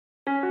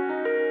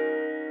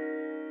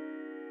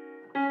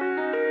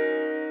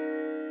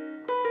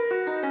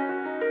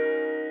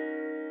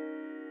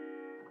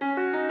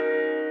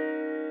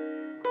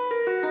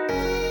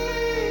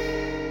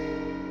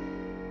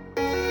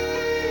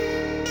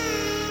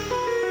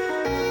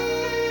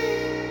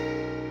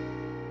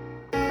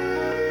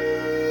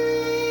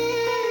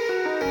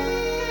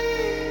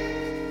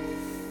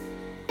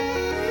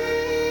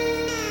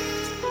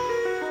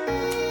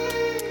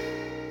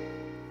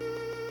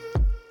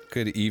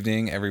Good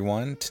evening,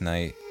 everyone.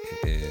 Tonight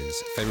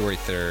is February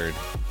 3rd,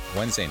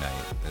 Wednesday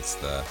night. It's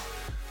the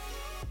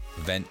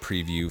event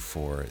preview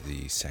for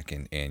the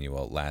second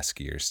annual Last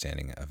Skier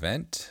Standing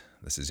event.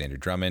 This is Andrew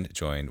Drummond,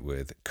 joined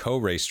with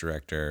co-race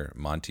director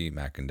Monty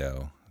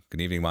McIndoe.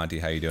 Good evening, Monty.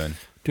 How you doing?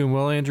 Doing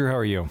well, Andrew. How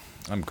are you?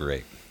 I'm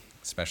great,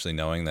 especially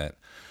knowing that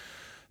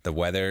the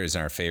weather is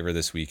in our favor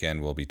this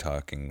weekend. We'll be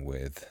talking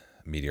with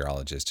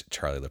meteorologist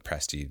Charlie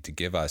Lopresti to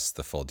give us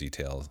the full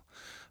details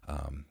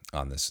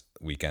on this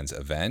weekend's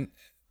event.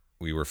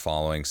 We were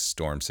following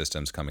storm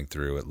systems coming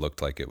through. It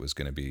looked like it was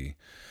going to be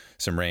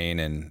some rain,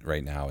 and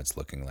right now it's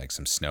looking like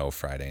some snow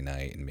Friday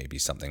night and maybe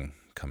something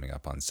coming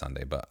up on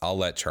Sunday. But I'll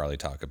let Charlie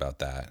talk about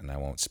that, and I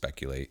won't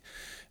speculate.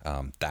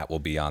 That will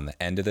be on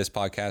the end of this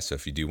podcast, so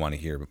if you do want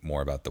to hear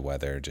more about the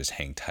weather, just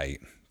hang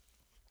tight.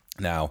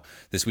 Now,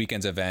 this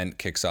weekend's event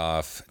kicks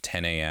off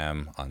 10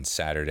 a.m. on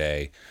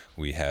Saturday.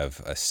 We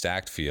have a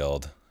stacked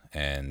field,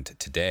 and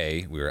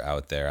today we were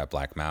out there at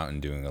Black Mountain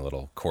doing a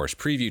little course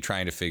preview,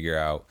 trying to figure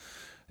out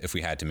if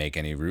we had to make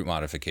any route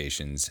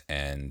modifications,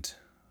 and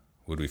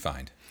what did we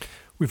find?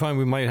 We find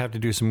we might have to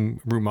do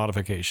some route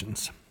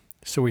modifications.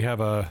 So we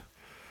have a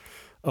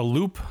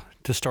loop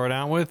to start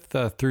out with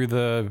through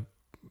the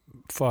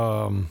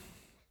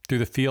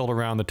field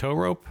around the tow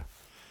rope.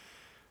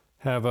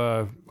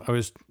 I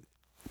was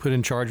put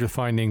in charge of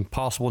finding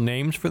possible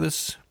names for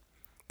this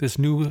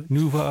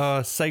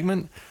new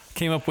segment.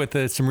 Came up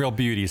with some real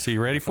beauty. So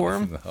you ready for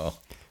them? No.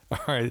 All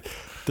right.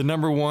 The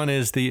number one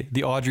is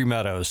the Audrey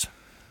Meadows.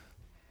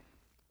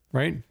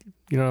 Right?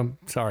 You know,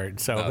 sorry.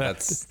 So no,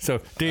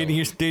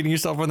 dating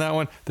yourself on that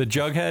one. The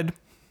Jughead.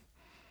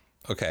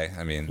 Okay,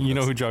 I mean, you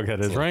know who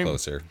Jughead is, right?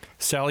 Closer.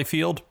 Sally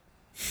Field.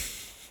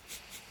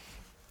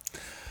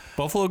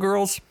 Buffalo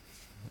Girls.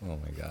 Oh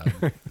my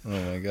god.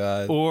 Oh my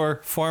god.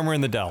 Or Farmer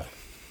in the Dell.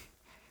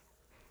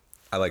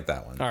 I like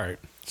that one. All right.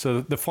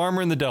 So the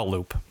Farmer in the Dell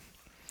loop.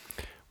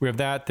 We have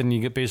that. Then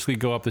you basically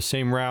go up the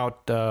same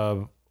route,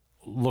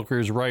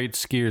 lookers right,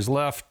 skiers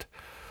left,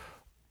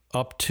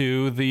 up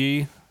to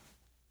the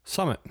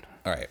summit.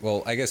 All right.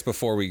 Well, I guess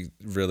before we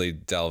really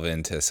delve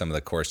into some of the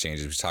course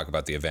changes, we talk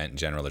about the event in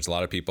general. There's a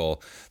lot of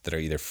people that are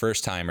either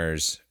first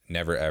timers,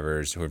 never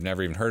evers, who have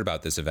never even heard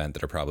about this event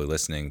that are probably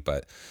listening.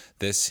 But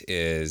this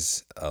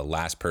is a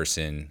last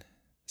person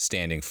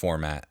standing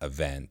format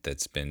event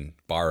that's been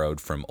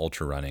borrowed from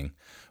ultra running,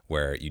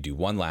 where you do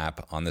one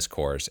lap on this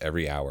course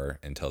every hour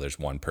until there's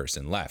one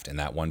person left, and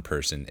that one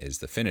person is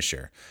the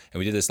finisher. And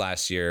we did this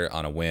last year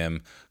on a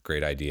whim.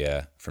 Great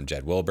idea from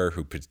Jed Wilbur,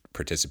 who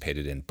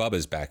participated in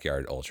Bubba's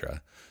Backyard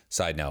Ultra.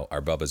 Side note,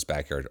 our Bubba's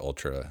Backyard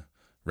Ultra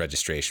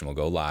registration will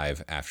go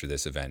live after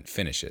this event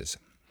finishes.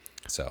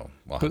 So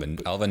I'll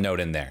have a note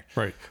in there.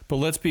 Right. But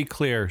let's be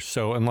clear.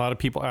 So, and a lot of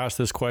people ask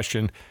this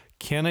question,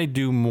 can I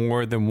do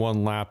more than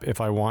one lap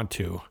if I want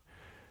to?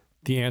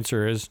 The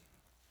answer is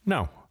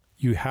no.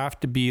 You have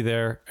to be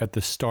there at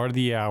the start of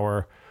the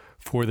hour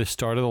for the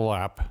start of the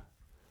lap,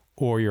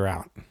 or you're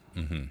out.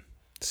 Mm-hmm.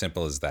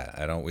 Simple as that.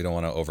 We don't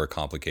want to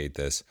overcomplicate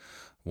this.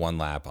 One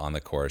lap on the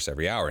course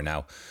every hour.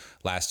 Now,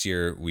 last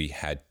year we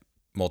had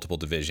multiple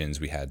divisions.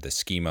 We had the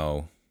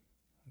Skimo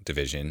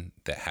division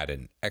that had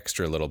an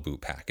extra little boot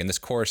pack. And this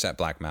course at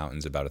Black Mountain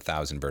is about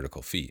 1,000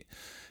 vertical feet.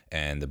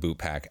 And the boot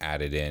pack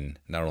added in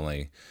not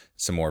only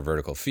some more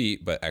vertical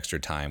feet, but extra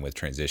time with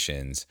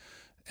transitions.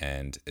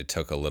 And it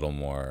took a little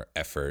more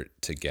effort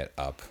to get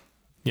up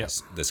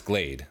this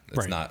glade.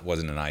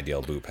 Wasn't an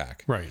ideal boot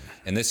pack. Right.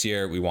 And this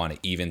year we want to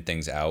even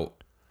things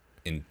out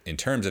in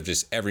terms of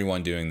just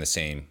everyone doing the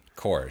same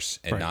course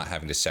and not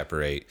having to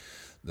separate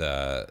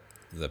the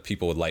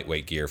people with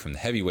lightweight gear from the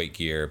heavyweight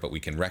gear, but we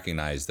can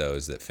recognize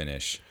those that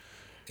finish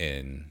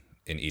in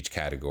each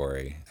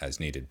category as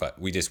needed. But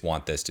we just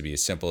want this to be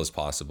as simple as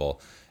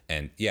possible.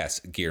 And yes,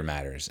 gear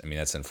matters. I mean,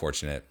 that's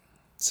unfortunate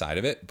side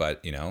of it,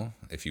 but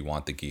if you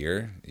want the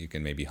gear, you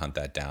can maybe hunt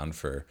that down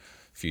for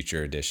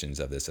future editions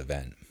of this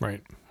event.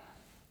 Right.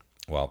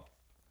 Well,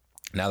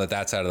 now that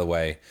that's out of the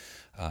way,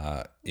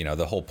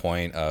 the whole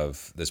point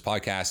of this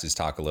podcast is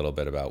talk a little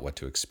bit about what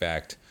to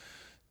expect,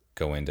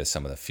 go into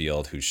some of the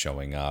field, who's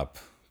showing up,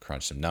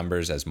 crunch some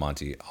numbers as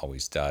Monty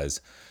always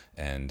does,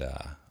 and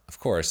of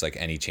course, like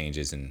any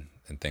changes and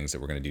things that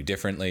we're going to do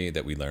differently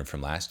that we learned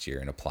from last year,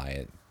 and apply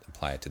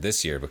it to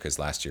this year, because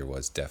last year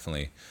was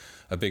definitely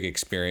a big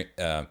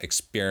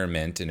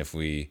experiment. And if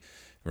we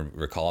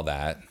recall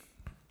that,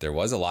 there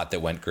was a lot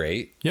that went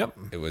great. Yep.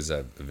 It was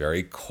a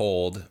very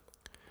cold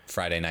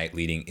Friday night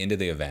leading into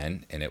the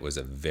event, and it was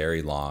a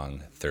very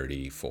long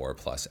 34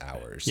 plus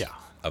hours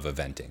of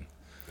eventing.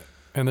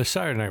 And the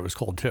Saturday night was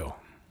cold too.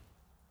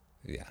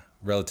 Yeah.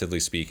 Relatively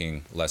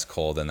speaking, less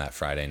cold than that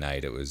Friday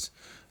night. It was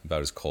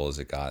about as cold as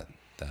it got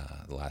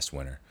the last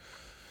winter.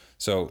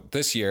 So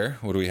this year,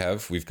 what do we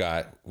have?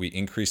 We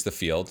increased the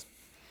field.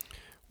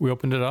 We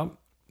opened it up.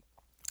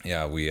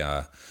 Yeah, we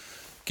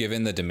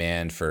given the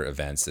demand for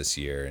events this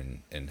year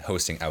and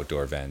hosting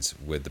outdoor events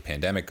with the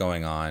pandemic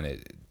going on,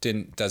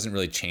 it doesn't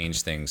really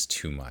change things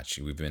too much.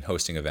 We've been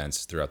hosting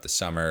events throughout the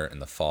summer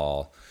and the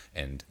fall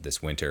and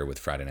this winter with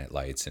Friday Night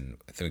Lights, and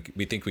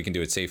we think we can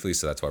do it safely,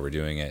 so that's why we're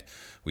doing it.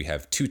 We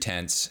have 2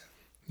 tents,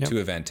 2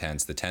 event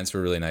tents. The tents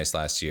were really nice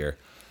last year,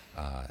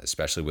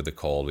 especially with the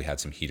cold. We had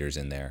some heaters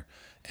in there,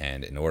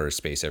 and in order to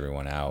space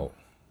everyone out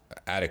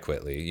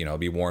adequately, it'll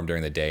be warm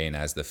during the day, and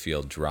as the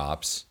field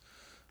drops,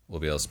 we'll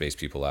be able to space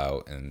people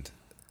out, and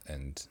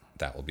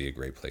that will be a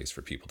great place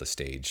for people to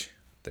stage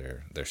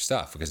their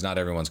stuff, because not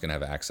everyone's going to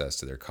have access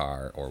to their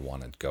car or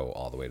want to go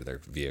all the way to their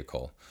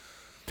vehicle.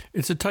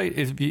 It's a tight,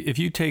 if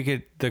you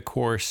take the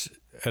course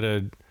at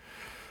a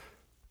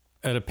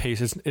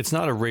pace, it's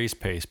not a race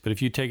pace, but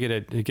if you take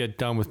it to get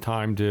done with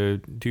time to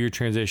do your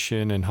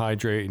transition and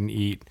hydrate and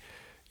eat,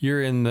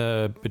 you're in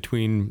the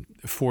between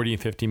 40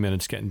 and 50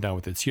 minutes getting done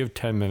with it. So you have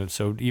 10 minutes.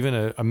 So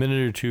even a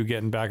minute or two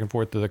getting back and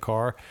forth to the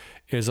car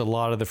is a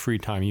lot of the free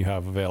time you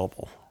have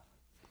available.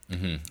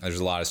 Mm-hmm.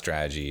 There's a lot of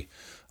strategy,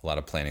 a lot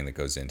of planning that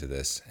goes into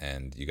this,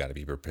 and you got to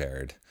be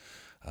prepared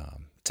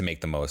to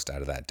make the most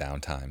out of that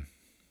downtime.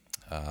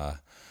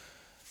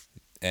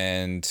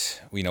 And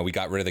we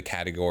got rid of the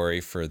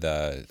category for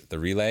the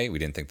relay. We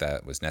didn't think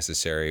that was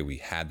necessary. We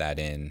had that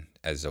in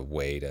as a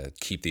way to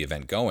keep the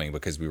event going,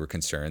 because we were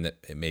concerned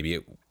that maybe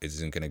it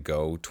isn't going to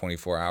go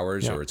 24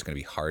 hours or it's going to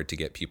be hard to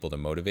get people to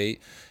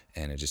motivate,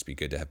 and it'd just be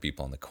good to have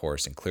people on the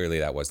course. And clearly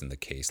that wasn't the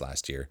case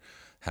last year.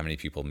 How many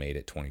people made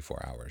it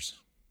 24 hours?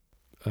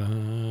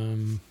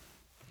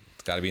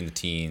 It's got to be in the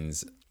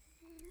teens.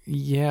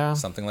 Yeah.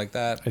 Something like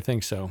that. I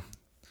think so.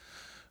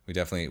 We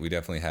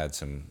definitely had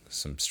some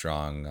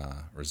strong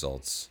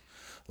results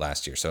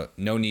last year. So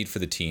no need for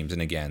the teams.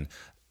 And again,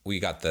 we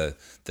got the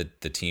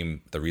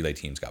relay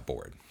teams got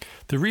bored.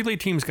 The relay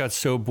teams got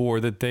so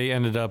bored that they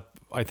ended up,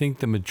 I think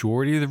the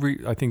majority of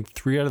I think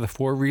 3 out of the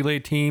 4 relay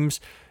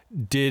teams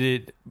did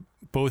it.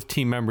 Both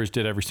team members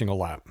did every single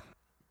lap.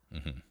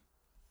 Mm-hmm.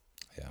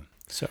 Yeah.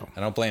 So I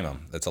don't blame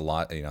them. That's a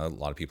lot. A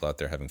lot of people out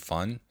there having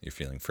fun. You're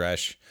feeling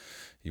fresh.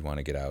 You want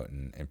to get out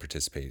and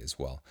participate as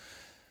well.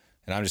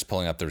 And I'm just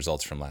pulling up the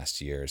results from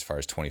last year as far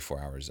as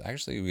 24 hours.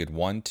 Actually, we had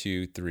 1,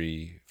 2,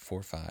 3,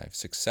 4, 5,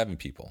 6, 7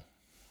 people.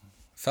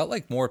 Felt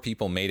like more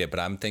people made it, but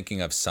I'm thinking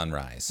of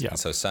Sunrise. Yeah. And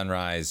so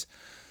Sunrise,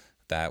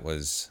 that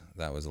was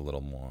a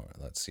little more.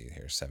 Let's see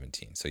here,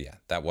 17. So yeah,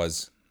 that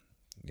was,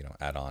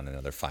 add on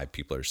another 5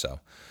 people or so.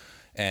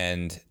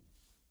 And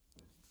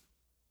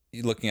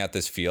looking at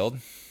this field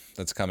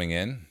that's coming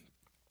in,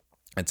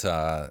 it's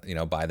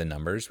by the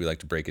numbers. We like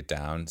to break it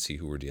down, see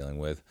who we're dealing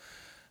with.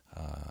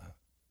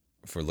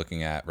 If we're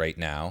looking at right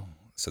now,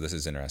 so this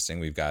is interesting.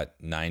 We've got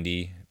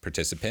 90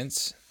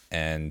 participants,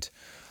 and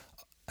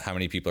how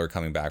many people are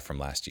coming back from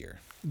last year?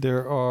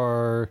 There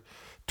are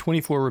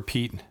 24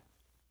 repeat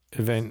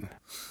event.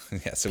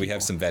 Yeah, so we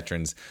have some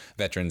veterans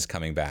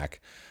coming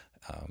back.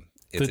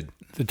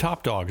 The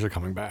top dogs are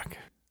coming back.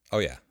 Oh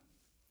yeah.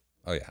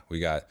 We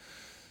got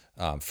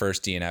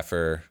first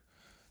DNFer,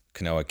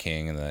 Kanoa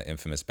King in the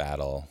infamous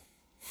battle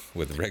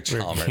with Rick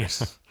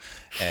Chalmers.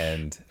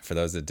 And for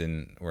those that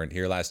weren't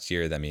here last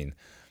year,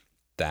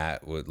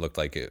 that would look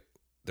like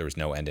there was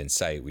no end in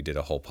sight. We did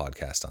a whole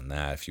podcast on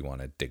that if you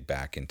want to dig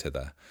back into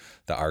the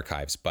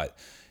archives. But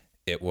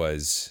it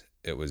was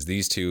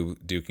these two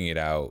duking it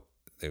out.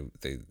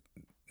 They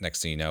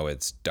next thing you know,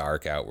 it's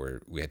dark out.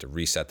 We had to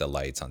reset the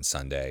lights on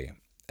Sunday,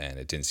 and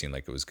it didn't seem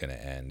like it was going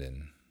to end.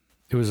 And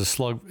it was a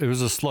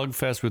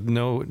slugfest with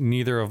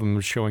neither of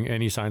them showing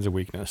any signs of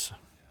weakness.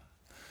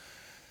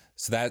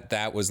 So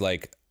that was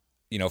like,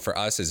 for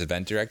us as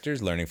event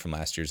directors, learning from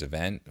last year's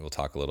event, we'll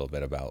talk a little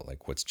bit about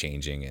like what's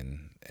changing.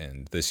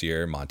 And this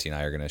year, Monty and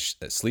I are going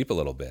to sleep a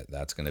little bit.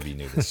 That's going to be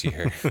new this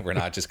year. We're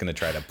not just going to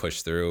try to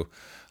push through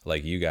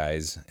like you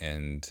guys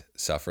and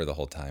suffer the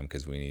whole time,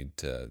 because we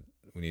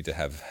need to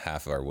have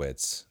half of our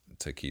wits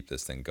to keep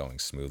this thing going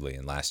smoothly.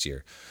 And last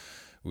year,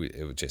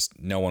 it was just,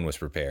 no one was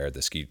prepared.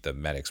 The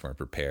medics weren't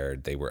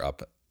prepared. They were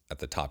up at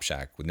the top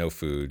shack with no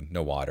food,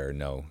 no water,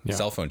 no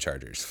cell phone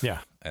chargers. Yeah.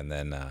 And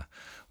then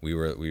we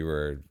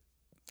were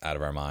out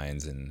of our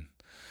minds, and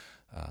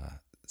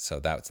so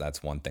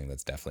that's one thing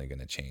that's definitely going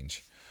to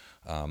change.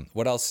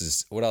 What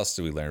else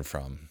do we learn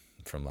from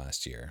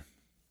last year?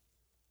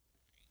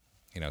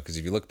 Because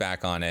if you look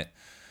back on it,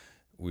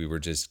 we were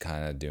just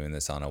kind of doing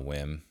this on a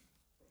whim.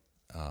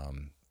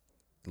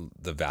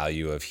 The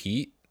value of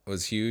heat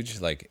was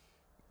huge, like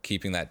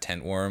keeping that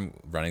tent warm,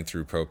 running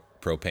through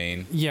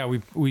propane. Yeah,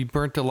 we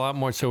burnt a lot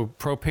more. So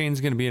propane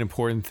is going to be an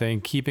important thing.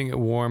 Keeping it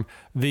warm.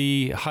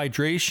 The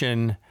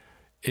hydration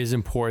is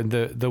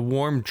important. The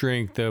warm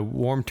drink, the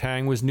warm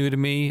tang was new to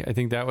me. I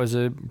think that was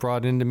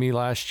brought into me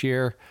last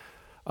year.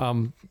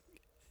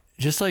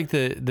 Just like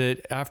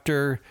the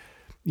after,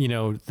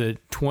 the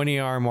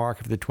 20-hour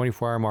mark, of the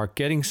 24-hour mark,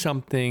 getting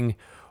something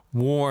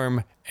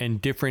warm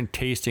and different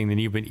tasting than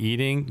you've been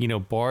eating.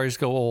 Bars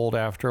go old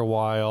after a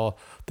while.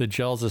 The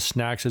gels of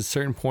snacks, at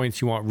certain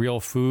points you want real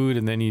food,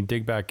 and then you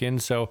dig back in.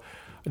 So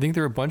I think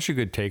there are a bunch of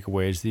good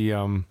takeaways.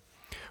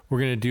 We're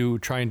going to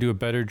try and do a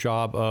better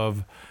job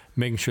of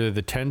making sure that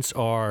the tents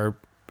are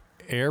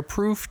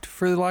airproofed,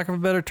 for the lack of a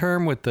better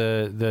term, with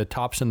the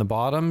tops and the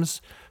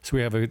bottoms. So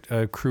we have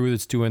a crew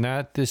that's doing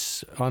that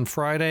on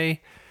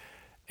Friday.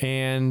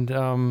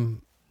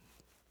 And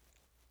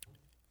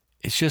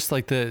it's just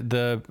like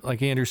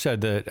like Andrew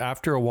said, that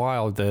after a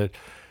while, the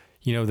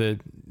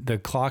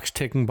clock's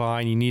ticking by,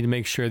 and you need to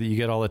make sure that you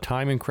get all the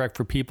timing correct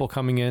for people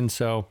coming in.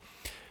 So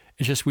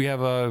it's just, we have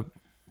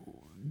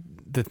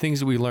the things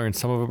that we learned.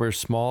 Some of them are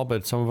small,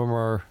 but some of them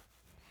are,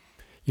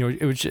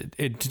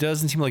 it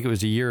doesn't seem like it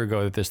was a year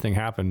ago that this thing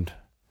happened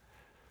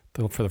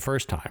for the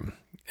first time,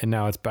 and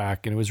now it's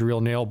back. And it was a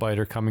real nail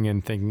biter coming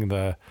in thinking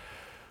the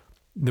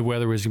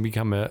weather was going to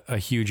become a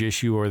huge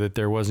issue, or that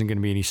there wasn't going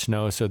to be any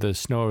snow. So the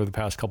snow over the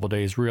past couple of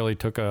days really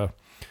took a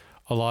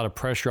lot of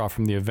pressure off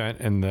from the event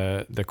and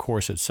the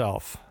course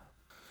itself.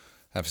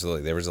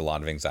 Absolutely. There was a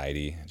lot of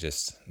anxiety,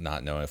 just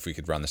not knowing if we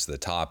could run this to the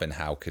top, and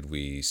how could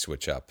we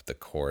switch up the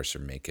course or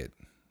make it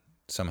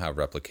somehow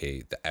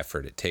replicate the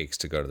effort it takes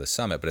to go to the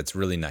summit. But it's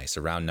really nice.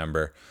 A round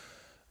number,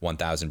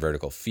 1,000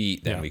 vertical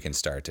feet. Then we can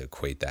start to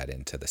equate that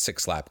into the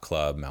 6-lap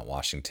club, Mount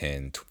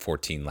Washington,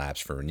 14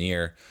 laps for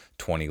Rainier,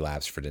 20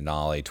 laps for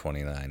Denali,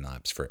 29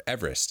 laps for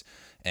Everest.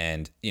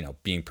 And,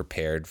 being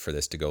prepared for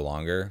this to go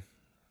longer,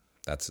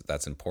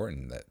 that's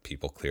important, that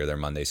people clear their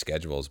Monday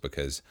schedules,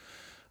 because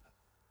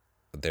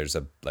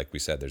like we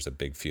said, there's a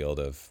big field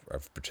of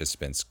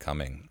participants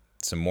coming.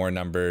 Some more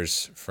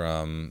numbers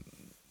from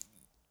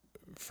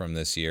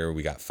this year.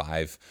 We got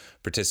 5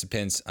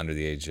 participants under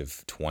the age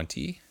of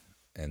 20,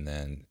 and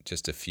then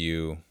just a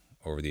few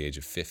over the age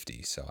of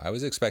 50. So I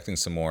was expecting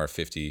some more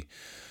 50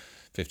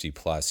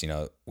 plus.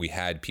 We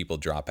had people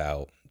drop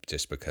out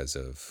just because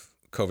of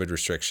COVID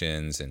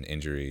restrictions and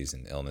injuries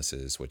and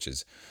illnesses, which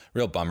is a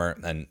real bummer.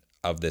 And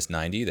of this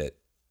 90 that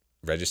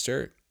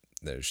register,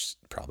 there's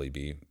probably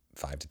be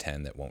 5 to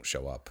 10 that won't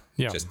show up.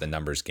 Yeah. Just the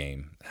numbers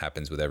game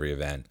happens with every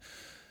event.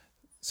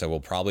 So we'll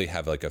probably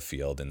have like a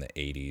field in the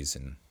 80s,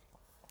 and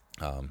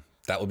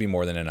that will be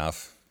more than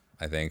enough,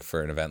 I think,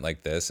 for an event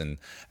like this. And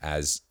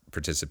as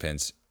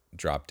participants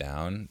drop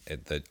down,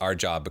 our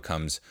job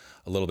becomes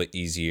a little bit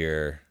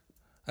easier.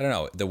 I don't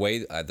know.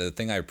 The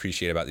thing I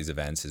appreciate about these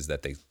events is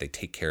that they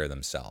take care of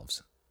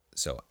themselves.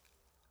 So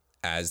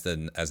as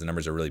the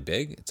numbers are really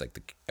big, it's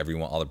like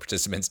all the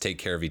participants take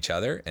care of each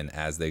other. And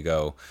as they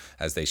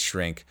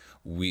shrink,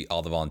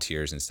 all the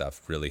volunteers and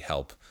stuff really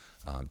help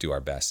do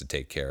our best to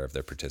take care of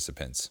their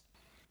participants.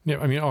 Yeah,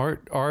 I mean,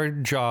 our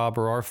job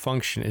or our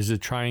function is to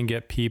try and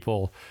get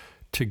people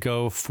to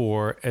go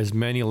for as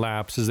many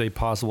laps as they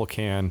possibly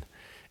can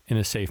in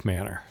a safe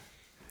manner.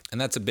 And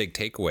that's a big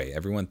takeaway.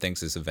 Everyone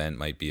thinks this event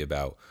might be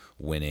about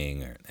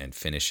winning and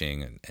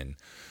finishing and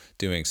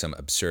doing some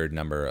absurd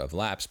number of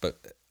laps,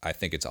 but I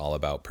think it's all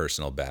about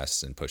personal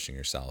bests and pushing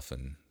yourself.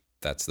 And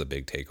that's the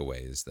big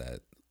takeaway, is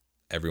that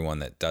everyone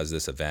that does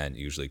this event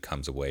usually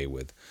comes away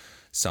with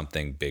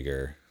something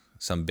bigger,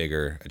 some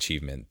bigger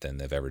achievement than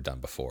they've ever done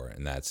before.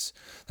 And that's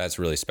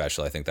really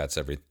special. I think that's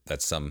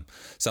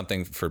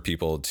something for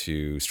people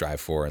to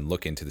strive for, and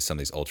look into some of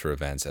these ultra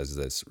events as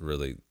this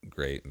really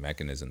great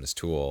mechanism, this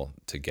tool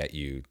to get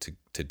you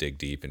to dig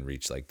deep and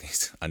reach like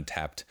these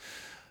untapped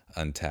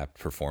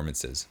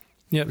performances.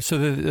 Yeah. So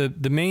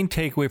the main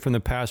takeaway from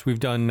the past, we've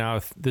done now,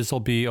 this will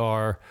be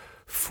our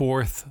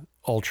 4th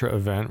ultra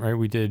event, right?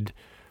 We did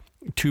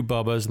 2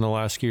 Bubbas in the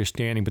last skier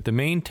standing, but the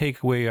main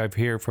takeaway I've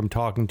heard from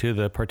talking to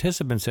the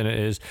participants in it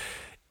is,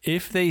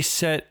 if they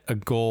set a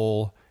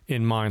goal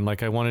in mind,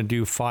 like I want to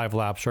do 5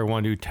 laps or I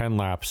want to do 10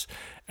 laps,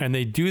 and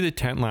they do the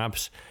 10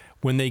 laps,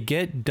 when they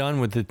get done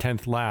with the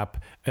 10th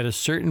lap, at a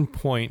certain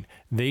point,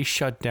 they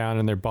shut down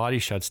and their body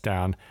shuts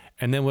down.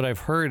 And then what I've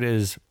heard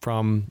is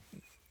from,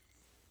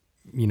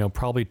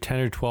 probably 10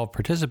 or 12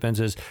 participants,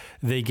 is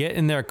they get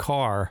in their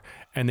car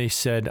and they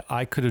said,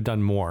 I could have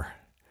done more.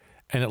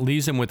 And it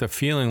leaves them with a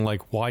feeling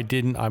like,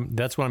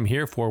 that's what I'm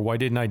here for. Why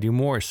didn't I do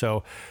more?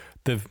 So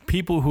the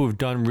people who have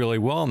done really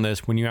well in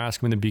this, when you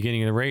ask them in the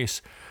beginning of the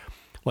race,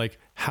 like,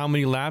 how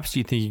many laps do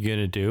you think you're going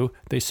to do?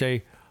 They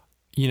say,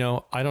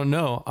 I don't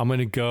know. I'm going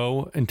to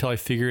go until I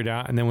figure it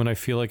out. And then when I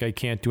feel like I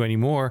can't do any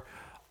more,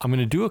 I'm going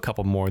to do a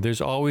couple more.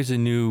 There's always a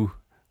new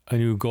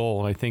goal.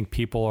 And I think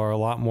people are a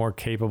lot more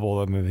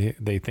capable than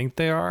they think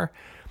they are,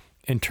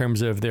 in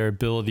terms of their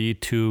ability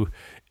to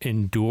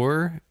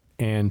endure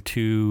and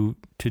to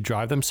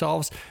drive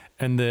themselves.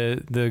 And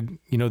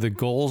the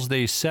goals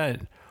they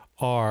set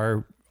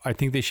are, I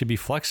think they should be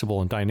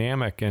flexible and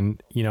dynamic,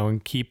 and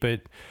keep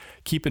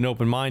an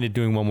open mind to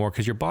doing one more,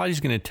 because your body's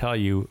going to tell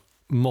you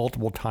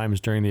multiple times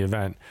during the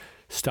event,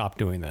 stop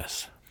doing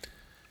this.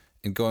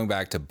 And going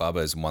back to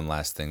Bubba's, one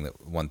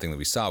thing that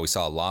we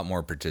saw a lot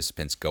more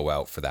participants go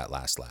out for that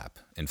last lap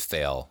and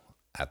fail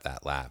at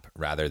that lap,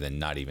 rather than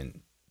not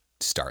even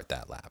start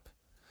that lap.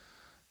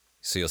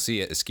 So you'll see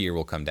a skier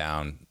will come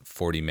down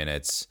 40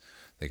 minutes.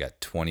 They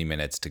got 20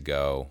 minutes to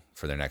go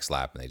for their next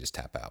lap, and they just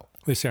tap out.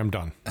 They say, I'm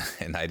done.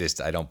 And I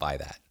don't buy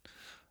that.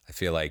 I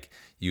feel like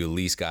you at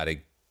least got to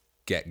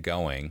get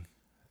going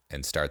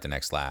and start the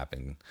next lap,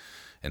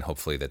 and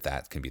hopefully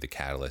that can be the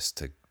catalyst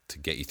to to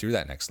get you through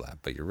that next lap.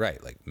 But you're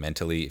right. Like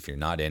mentally, if you're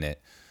not in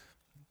it,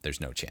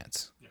 there's no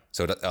chance. Yeah.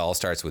 So it all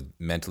starts with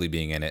mentally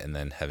being in it and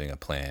then having a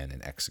plan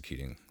and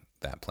executing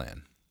that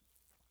plan.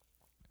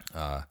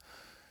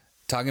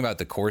 Talking about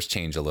the course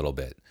change a little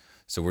bit.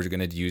 So we're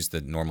going to use the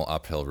normal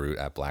uphill route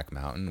at Black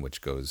Mountain, which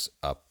goes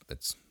up.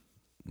 It's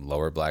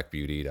lower Black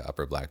Beauty to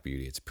upper Black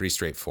Beauty. It's pretty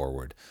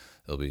straightforward.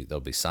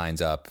 There'll be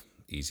signs up,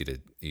 easy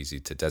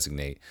to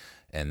designate,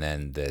 and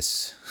then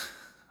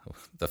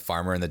the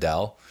Farmer in the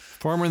Dell.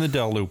 Farmer in the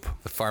Dell loop.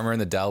 The Farmer in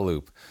the Dell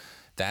loop.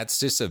 That's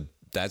just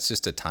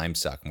a time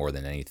suck more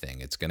than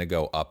anything. It's going to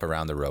go up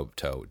around the rope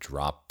toe,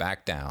 drop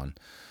back down.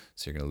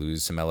 So you're going to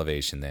lose some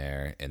elevation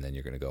there, and then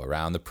you're going to go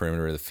around the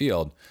perimeter of the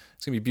field.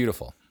 It's going to be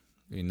beautiful.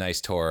 It'll be a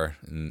nice tour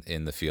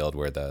in the field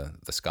where the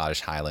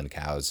Scottish Highland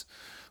cows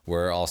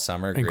were all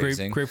summer and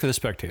grazing. Great for the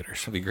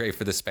spectators. It'll be great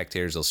for the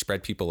spectators. It'll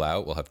spread people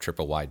out. We'll have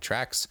triple wide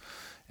tracks,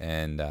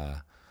 and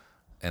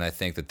I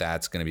think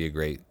that's going to be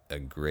a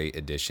great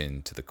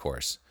addition to the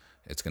course.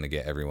 It's going to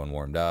get everyone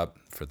warmed up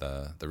for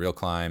the real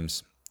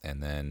climbs,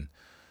 and then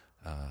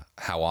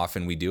how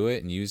often we do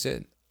it and use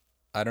it,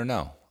 I don't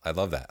know. I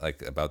love that.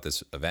 Like about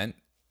this event,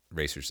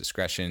 racer's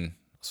discretion,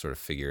 sort of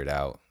figure it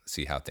out,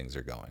 see how things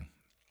are going.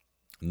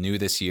 New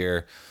this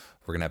year,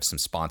 we're going to have some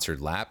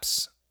sponsored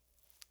laps.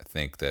 I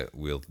think that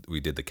we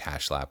did the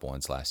cash lap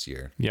once last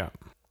year. Yeah.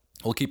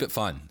 We'll keep it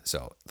fun.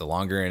 So the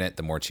longer in it,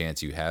 the more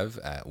chance you have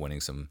at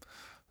winning some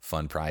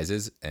fun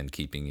prizes and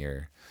keeping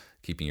your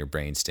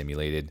brain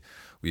stimulated.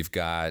 We've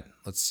got,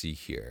 let's see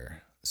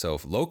here. So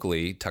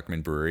locally,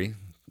 Tuckerman Brewery,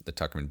 the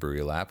Tuckerman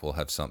Brewery Lap, will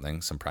have some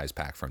prize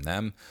pack from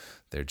them.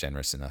 They're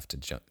generous enough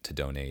to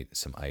donate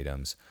some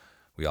items.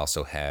 We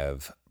also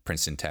have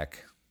Princeton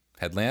Tech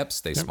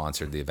headlamps. They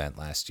sponsored the event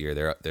last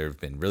year. They've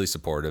been really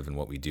supportive in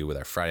what we do with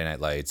our Friday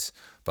night lights.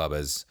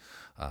 Bubba's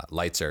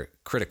lights are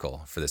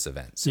critical for this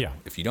event. So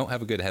if you don't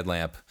have a good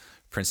headlamp,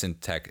 Princeton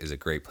Tech is a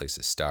great place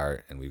to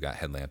start. And we've got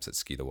headlamps at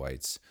Ski the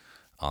Whites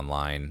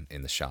online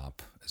in the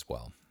shop as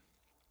well.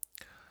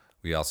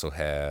 We also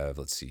have,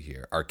 let's see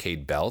here,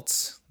 Arcade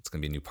Belts. It's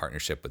going to be a new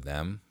partnership with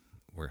them.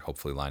 We're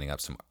hopefully lining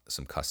up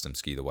some custom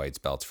Ski the Whites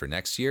belts for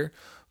next year.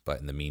 But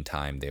in the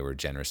meantime, they were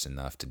generous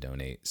enough to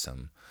donate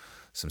some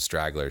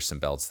stragglers, some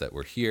belts that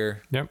were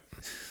here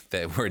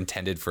that were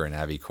intended for an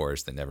Avi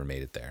course that never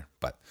made it there.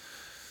 But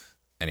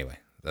anyway,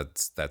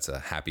 that's a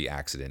happy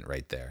accident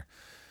right there.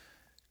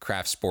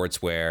 Craft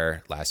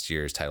Sportswear, last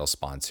year's title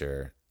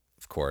sponsor,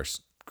 of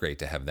course, great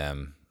to have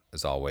them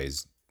as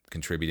always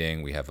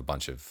contributing. We have a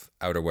bunch of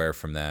outerwear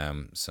from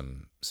them,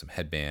 some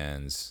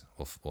headbands.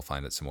 We'll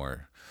find out some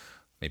more,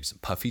 maybe some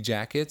puffy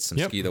jackets, some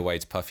Ski the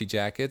Whites puffy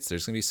jackets.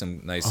 There's gonna be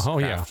some nice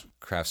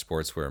craft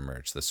sportswear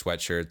merch. The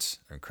sweatshirts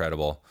are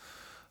incredible.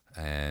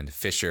 And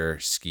Fisher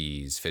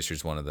skis.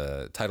 Fisher's one of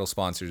the title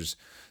sponsors.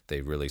 They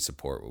really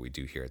support what we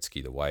do here at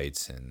Ski the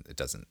Whites, and it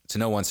doesn't, to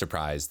no one's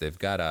surprise, they've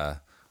got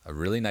a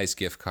really nice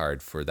gift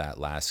card for that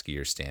last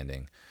skier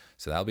standing.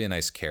 So that'll be a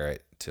nice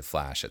carrot to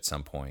flash at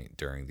some point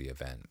during the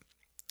event.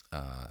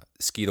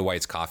 Ski the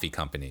Whites Coffee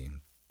Company,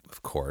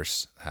 of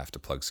course, have to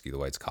plug Ski the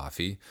Whites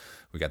Coffee.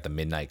 We got the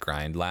Midnight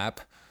Grind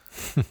Lap.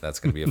 That's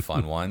going to be a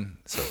fun one.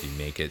 So if you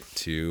make it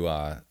to,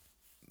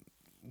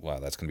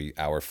 that's going to be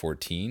hour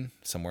 14,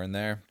 somewhere in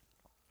there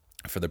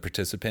for the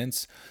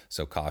participants.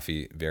 So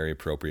coffee, very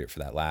appropriate for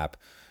that lap.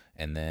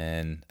 And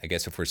then I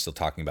guess if we're still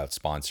talking about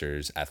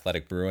sponsors,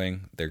 Athletic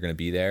Brewing, they're going to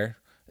be there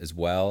as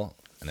well.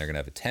 And they're going to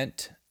have a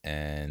tent,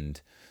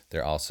 and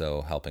they're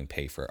also helping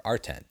pay for our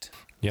tent.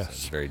 Yes. So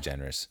it's very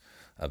generous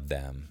of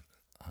them.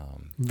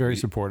 Very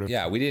supportive.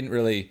 Yeah, we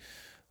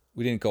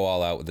didn't go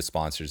all out with the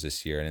sponsors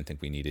this year. I didn't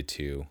think we needed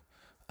to.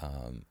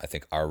 I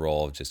think our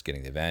role of just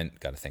getting the event,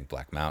 got to thank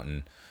Black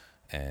Mountain,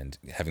 and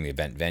having the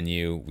event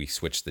venue. We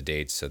switched the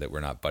dates so that we're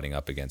not butting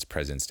up against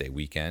President's Day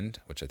weekend,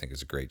 which I think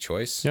is a great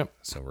choice. Yep.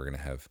 So we're going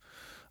to have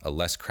a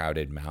less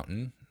crowded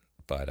mountain,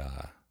 but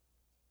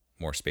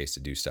more space to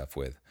do stuff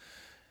with.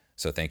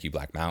 So thank you,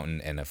 Black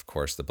Mountain. And of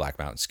course, the Black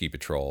Mountain Ski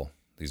Patrol.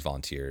 These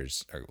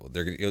volunteers,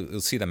 you'll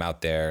see them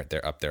out there.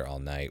 They're up there all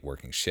night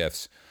working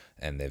shifts,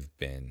 and they've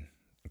been,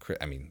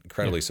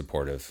 incredibly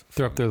supportive.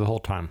 They're up there the whole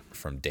time.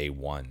 From day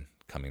one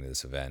coming to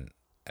this event.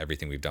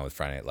 Everything we've done with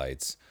Friday Night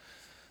Lights.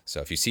 So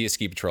if you see a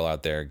ski patrol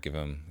out there, give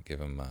them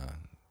a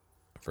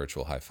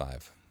virtual high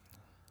five.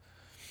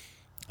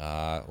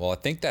 I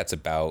think that's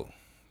about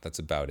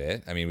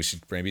it. I mean, we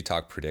should maybe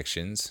talk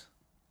predictions.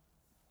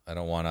 I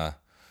don't want to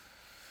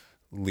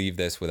leave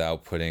this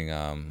without putting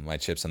my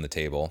chips on the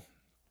table.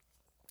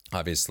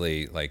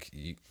 Obviously,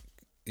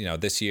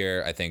 this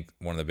year, I think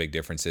one of the big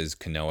differences,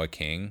 Kanoa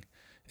King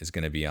is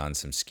going to be on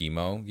some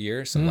Skimo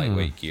gear, some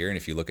lightweight gear. And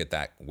if you look at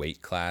that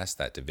weight class,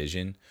 that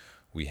division,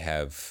 we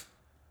have,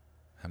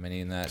 how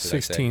many in that?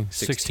 16 in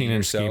so.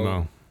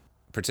 Skimo.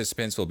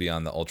 Participants will be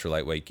on the ultra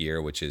lightweight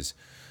gear, which is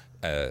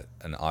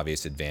an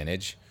obvious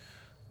advantage.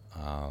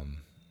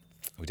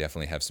 We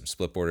definitely have some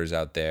split boarders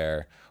out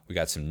there. We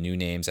got some new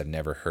names I've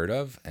never heard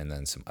of, and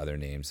then some other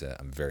names that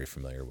I'm very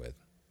familiar with.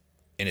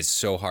 And it's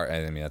so hard.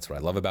 I mean, that's what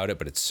I love about it,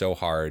 but it's so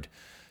hard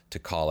to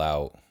call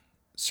out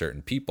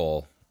certain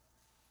people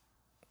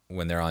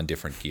when they're on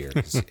different gear,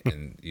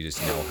 and you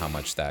just know how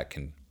much that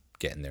can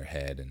get in their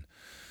head. And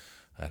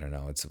I don't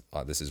know,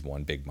 this is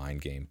one big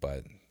mind game,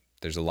 but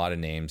there's a lot of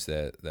names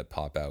that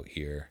pop out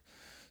here.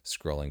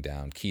 Scrolling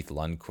down, Keith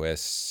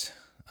Lundquist,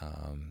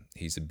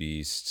 he's a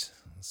beast.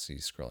 Let's see,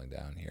 scrolling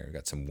down here, we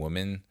got some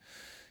women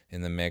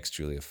in the mix.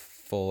 Julia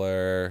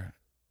Fuller,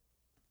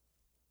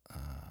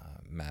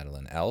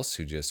 Madeline Else,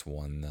 who just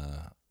won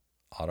the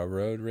Auto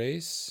Road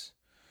race.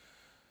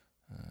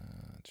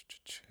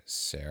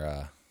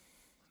 Sarah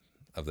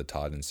of the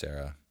Todd and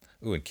Sarah.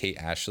 Ooh, and Kate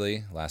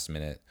Ashley, last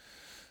minute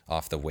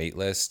off the wait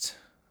list.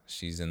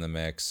 She's in the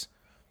mix.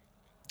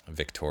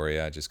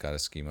 Victoria just got a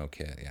Skimo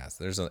kit. Yeah,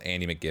 so there's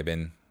Andy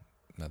McGibbon,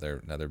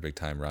 another big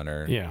time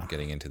runner. Yeah,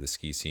 getting into the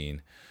ski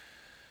scene.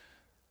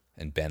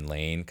 And Ben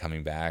Lane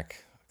coming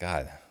back.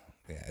 God,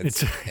 yeah,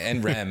 it's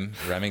and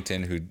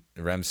Remington,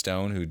 Rem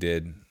Stone,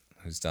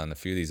 who's done a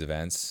few of these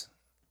events.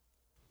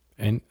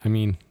 And I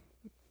mean,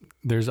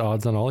 there's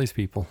odds on all these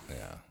people.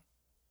 Yeah.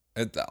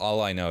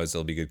 All I know is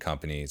it'll be good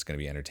company. It's going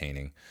to be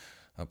entertaining.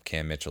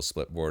 Cam Mitchell,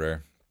 split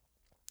border.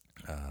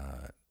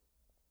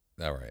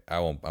 All right, I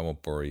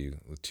won't bore you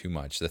with too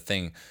much. The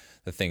thing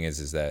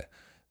is that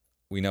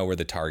we know where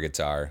the targets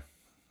are,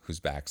 whose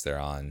backs they're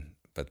on,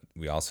 but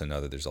we also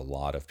know that there's a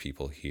lot of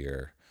people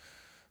here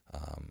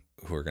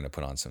who are going to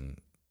put on some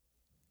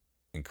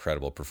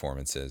incredible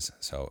performances.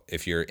 So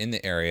if you're in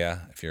the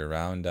area, if you're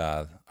around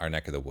our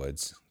neck of the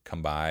woods,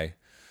 come by,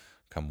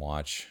 come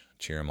watch,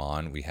 cheer them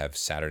on. We have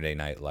Saturday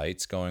Night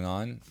Lights going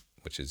on,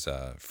 which is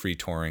a free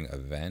touring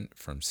event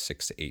from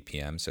 6 to 8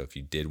 p.m. So if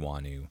you did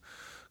want to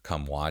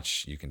come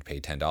watch, you can pay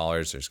 $10.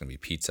 There's going to be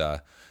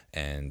pizza,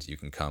 and you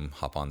can come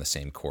hop on the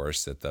same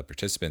course that the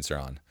participants are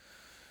on.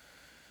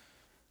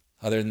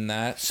 Other than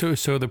that, so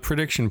the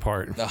prediction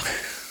part. All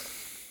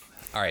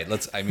right,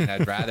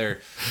 I'd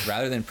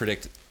rather than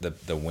predict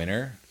the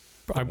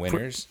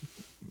winners,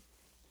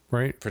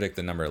 right? Predict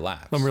the number of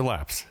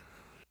laps.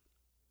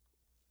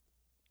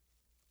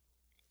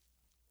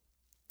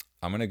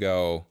 I'm going to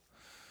go,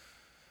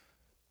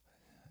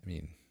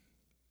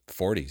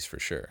 40s for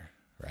sure,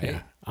 right?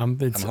 Yeah. I'm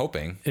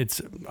hoping.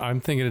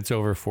 I'm thinking it's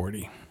over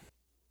 40.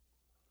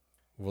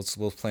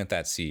 We'll plant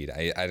that seed.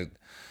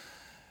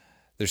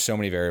 There's so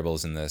many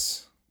variables in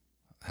this.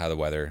 How the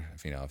weather,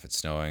 if it's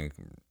snowing,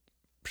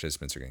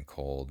 participants are getting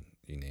cold,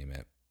 you name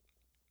it.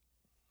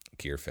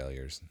 Gear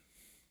failures.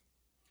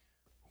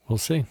 We'll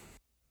see.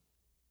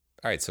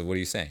 All right, so what are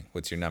you saying?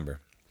 What's your number?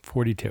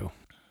 42.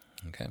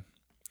 Okay.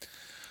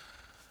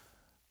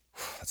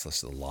 That's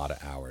just a lot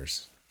of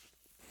hours.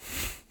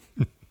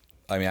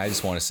 I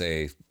just want to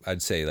say,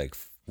 I'd say, like,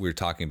 we were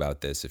talking about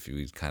this, if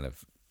you kind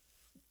of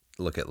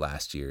look at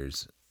last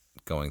year's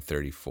going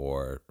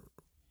 34,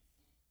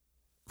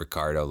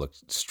 Ricardo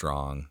looked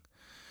strong.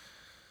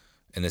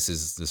 And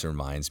this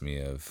reminds me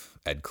of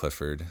Ed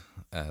Clifford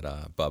at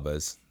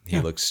Bubba's. He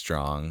looks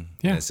strong.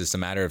 Yeah. And it's just a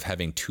matter of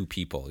having two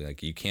people.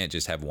 Like, you can't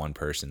just have one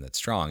person that's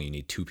strong. You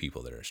need two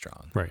people that are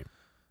strong. Right.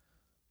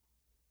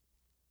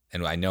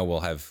 And I know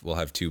we'll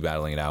have two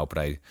battling it out, but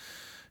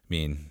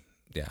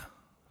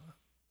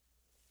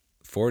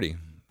 40.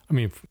 I'm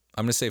going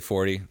to say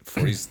 40.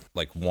 40's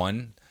like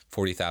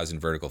 40,000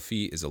 vertical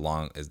feet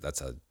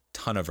that's a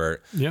ton of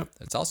vert. Yep.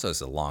 It's also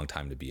a long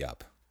time to be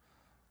up.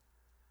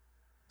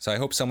 So I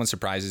hope someone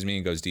surprises me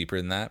and goes deeper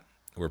than that.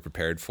 We're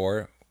prepared for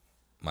it.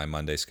 My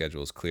Monday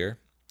schedule is clear.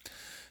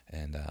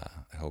 And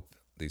I hope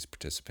these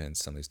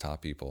participants, some of these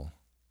top people,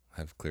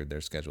 have cleared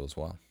their schedule as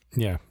well.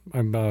 Yeah.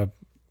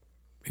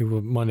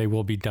 Monday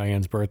will be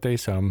Diane's birthday,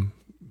 so I'm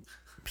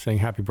saying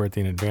happy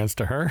birthday in advance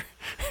to her.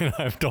 And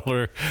I've told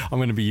her I'm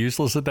going to be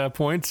useless at that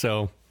point,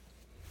 so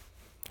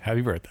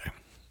happy birthday.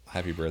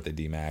 Happy birthday,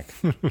 D-Mac.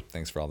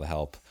 Thanks for all the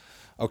help.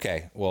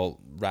 Okay, we'll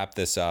wrap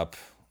this up,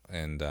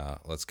 and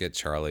let's get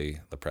Charlie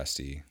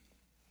Lopresti,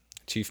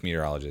 Chief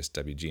Meteorologist,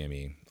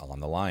 WGME,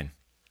 on the line.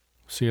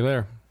 See you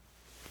there.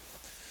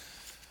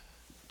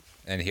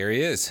 And here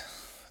he is,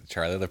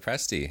 Charlie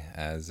Lopresti,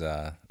 as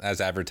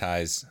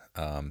advertised.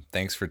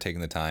 Thanks for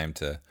taking the time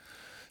to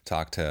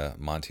talk to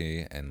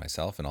Monty and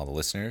myself and all the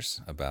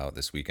listeners about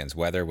this weekend's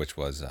weather, which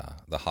was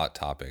the hot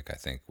topic. I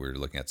think we were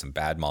looking at some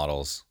bad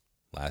models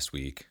last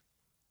week,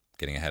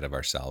 getting ahead of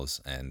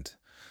ourselves, and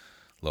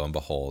lo and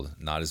behold,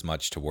 not as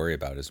much to worry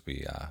about as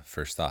we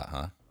first thought,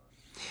 huh?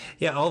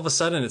 Yeah, all of a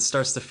sudden it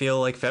starts to feel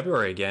like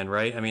February again,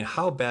 right?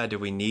 How bad do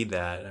we need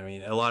that?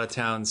 A lot of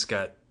towns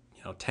got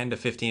 10 to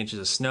 15 inches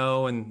of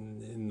snow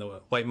in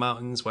the White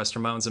Mountains,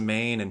 Western Mountains of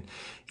Maine, and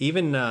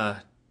even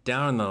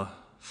down in the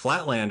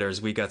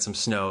Flatlanders, we got some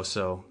snow.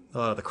 So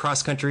the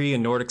cross country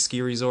and Nordic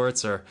ski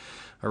resorts are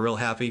real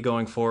happy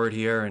going forward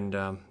here. And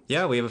we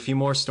have a few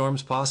more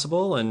storms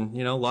possible, and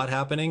a lot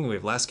happening. We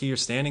have Last Skier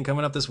Standing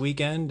coming up this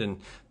weekend, and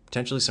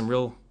potentially some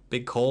real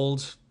big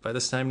cold by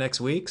this time next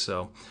week.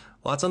 So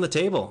lots on the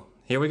table.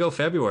 Here we go,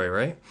 February,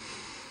 right?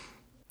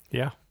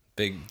 Yeah.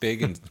 Big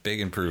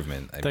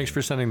improvement. Thanks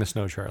for sending the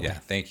snow, Charlie. Yeah,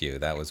 thank you.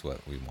 That was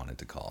what we wanted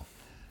to call.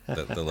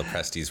 The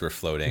Loprestis were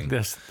floating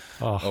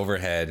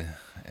overhead,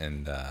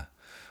 and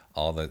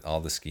all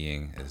the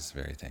skiing is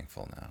very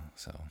thankful now.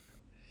 So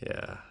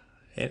yeah.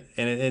 And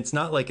it's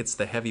not like it's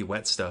the heavy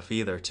wet stuff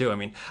either, too. I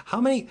mean,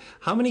 how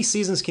many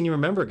seasons can you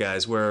remember,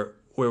 guys, where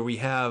we've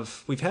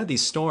had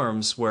these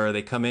storms where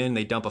they come in,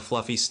 they dump a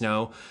fluffy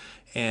snow,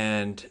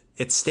 and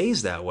it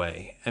stays that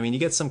way. I mean, you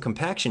get some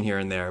compaction here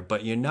and there,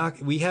 but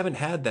we haven't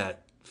had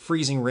that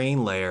freezing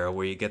rain layer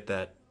where you get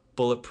that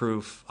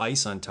bulletproof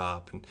ice on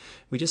top, and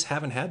we just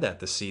haven't had that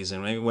this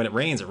season. I mean, when it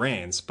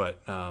rains, but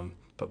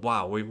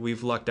wow,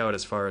 we've lucked out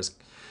as far as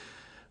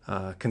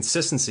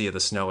consistency of the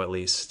snow, at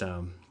least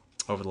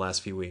over the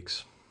last few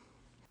weeks.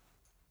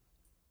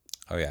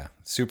 Oh yeah,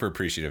 super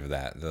appreciative of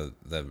that.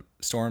 The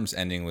storms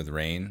ending with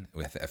rain.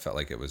 I felt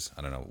like it was,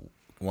 I don't know,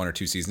 1 or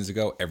 2 seasons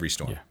ago. Every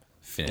storm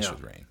finished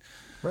with rain.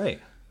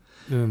 Right.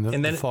 And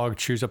then the fog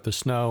chews up the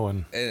snow,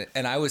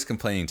 and I was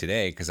complaining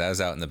today because I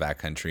was out in the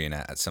backcountry, and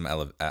at some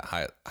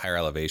higher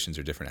elevations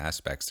or different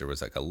aspects, there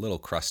was like a little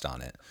crust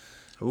on it.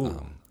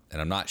 Ooh.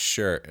 And I'm not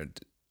sure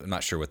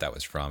what that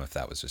was from. If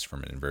that was just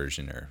from an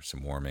inversion or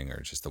some warming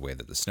or just the way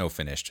that the snow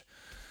finished.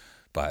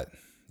 But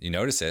you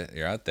notice it.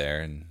 You're out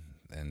there, and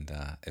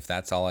if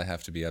that's all I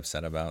have to be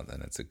upset about,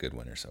 then it's a good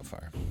winter so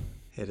far.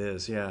 It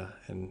is, yeah.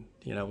 And,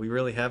 we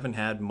really haven't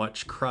had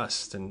much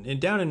crust. And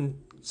down in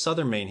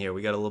southern Maine here,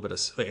 we got a lot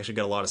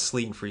of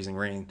sleet and freezing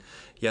rain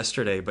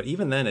yesterday. But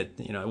even then, it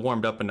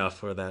warmed up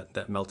enough where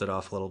that melted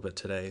off a little bit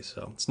today.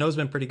 So snow's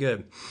been pretty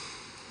good.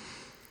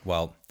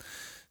 Well,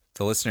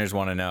 the listeners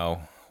want to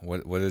know,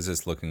 what is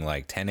this looking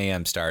like? 10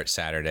 a.m. start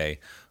Saturday.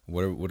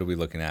 What are we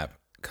looking at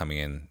coming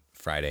in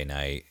Friday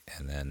night?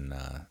 And then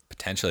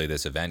potentially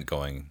this event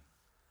going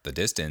the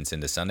distance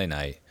into Sunday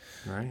night.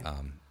 Right.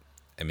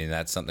 I mean,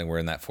 that's something we're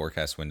in that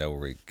forecast window where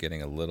we're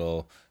getting a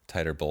little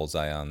tighter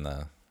bullseye on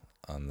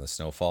the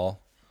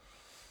snowfall.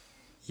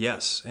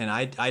 Yes, and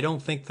I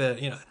don't think that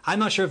I'm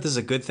not sure if this is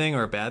a good thing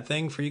or a bad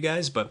thing for you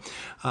guys, but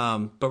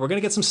we're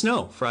gonna get some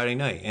snow Friday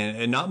night,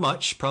 and not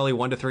much, probably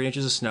 1 to 3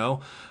 inches of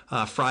snow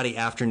Friday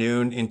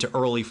afternoon into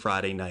early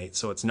Friday night.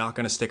 So it's not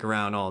gonna stick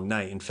around all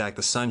night. In fact,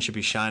 the sun should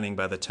be shining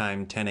by the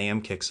time 10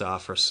 a.m. kicks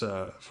off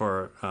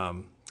for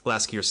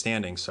last skier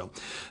standing. So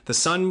the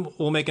sun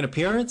will make an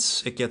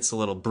appearance. It gets a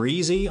little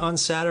breezy on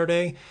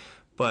Saturday,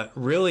 but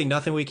really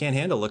nothing we can't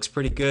handle. Looks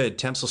pretty good.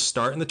 Temps will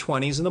start in the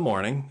 20s in the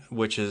morning,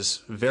 which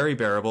is very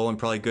bearable and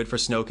probably good for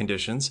snow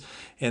conditions.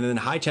 And then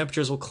high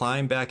temperatures will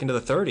climb back into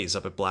the 30s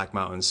up at Black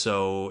Mountain.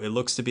 So it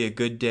looks to be a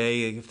good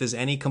day. If there's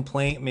any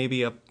complaint,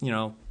 maybe up,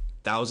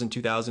 1,000,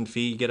 2,000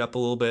 feet, you get up a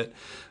little bit.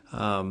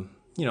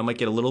 Might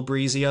get a little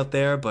breezy out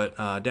there, but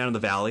down in the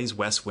valleys,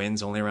 west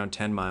winds only around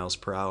 10 miles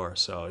per hour.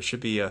 So it should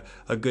be a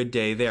good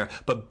day there.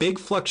 But big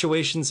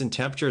fluctuations in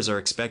temperatures are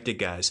expected,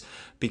 guys,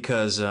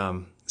 because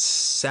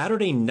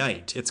Saturday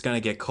night, it's going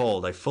to get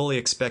cold. I fully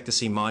expect to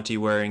see Monty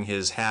wearing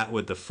his hat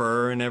with the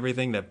fur and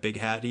everything, that big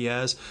hat he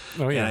has.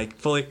 Oh, yeah. And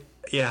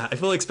I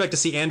fully expect to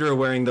see Andrew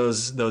wearing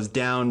those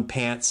down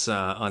pants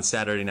on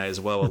Saturday night as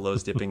well, with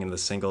lows dipping in the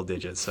single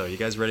digits. So you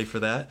guys ready for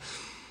that?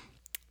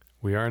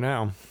 We are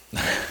now.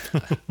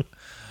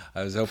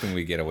 I was hoping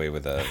we'd get away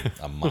with a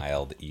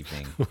mild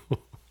evening.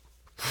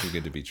 Too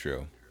good to be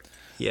true.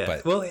 Yeah.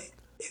 But, well,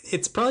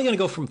 it's probably going to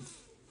go from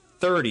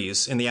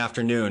 30s in the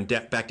afternoon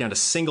back down to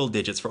single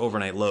digits for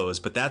overnight lows,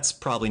 but that's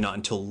probably not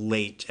until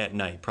late at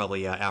night,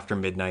 probably after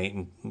midnight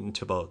and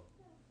into about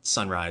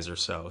sunrise or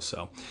so.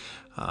 So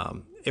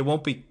it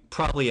won't be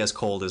probably as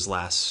cold as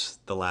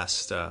the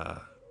last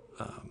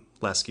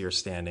skier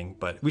standing,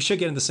 but we should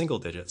get into single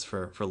digits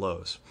for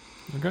lows.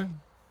 Okay.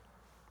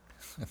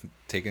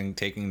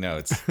 Taking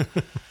notes.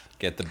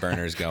 Get the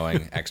burners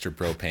going, extra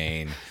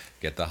propane,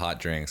 get the hot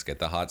drinks, get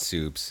the hot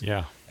soups,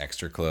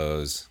 extra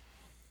clothes.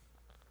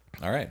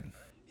 All right.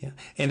 Yeah,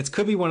 and it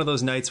could be one of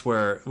those nights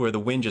where the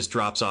wind just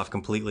drops off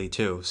completely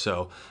too.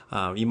 So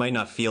you might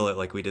not feel it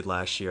like we did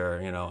last year,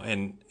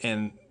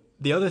 And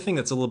the other thing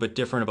that's a little bit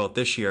different about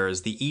this year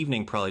is the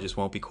evening probably just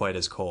won't be quite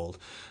as cold.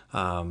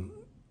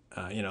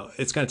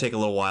 It's going to take a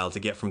little while to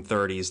get from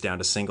 30s down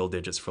to single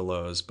digits for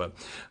lows, but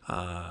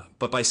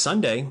by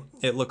Sunday,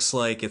 it looks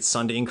like it's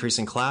sun to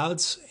increasing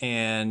clouds,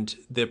 and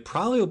there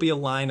probably will be a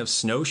line of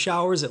snow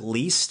showers at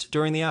least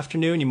during the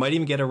afternoon. You might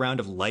even get a round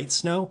of light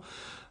snow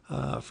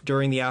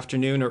during the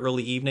afternoon or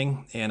early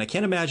evening, and I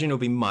can't imagine it'll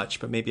be much,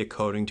 but maybe a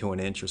coating to an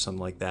inch or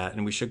something like that,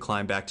 and we should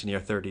climb back to near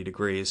 30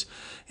 degrees,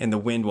 and the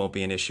wind won't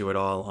be an issue at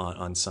all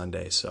on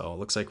Sunday, so it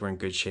looks like we're in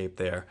good shape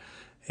there.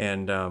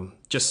 And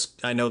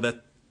I know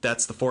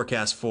that's the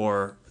forecast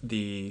for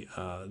the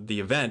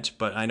event,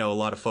 but I know a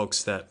lot of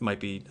folks that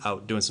might be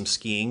out doing some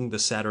skiing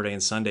this Saturday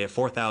and Sunday at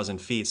 4,000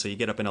 feet. So you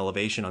get up in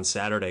elevation on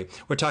Saturday.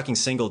 We're talking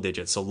single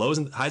digits. So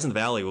highs in the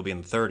valley will be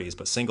in the 30s,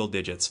 but single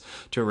digits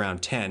to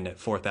around 10 at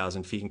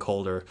 4,000 feet and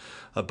colder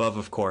above,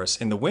 of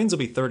course. And the winds will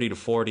be 30 to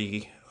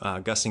 40,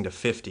 gusting to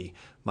 50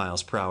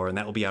 miles per hour, and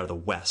that will be out of the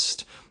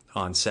west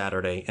on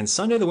Saturday. And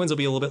Sunday, the winds will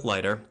be a little bit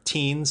lighter.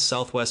 Teens,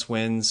 southwest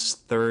winds,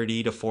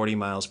 30 to 40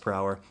 miles per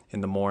hour in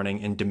the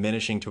morning and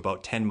diminishing to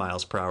about 10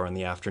 miles per hour in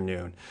the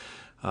afternoon.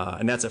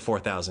 And that's at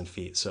 4,000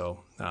 feet. So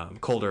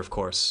colder, of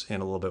course,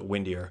 and a little bit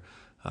windier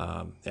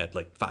at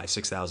like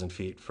 6,000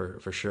 feet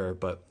for sure.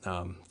 But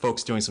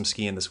folks doing some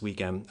skiing this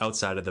weekend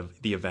outside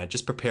of the event,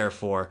 just prepare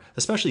for,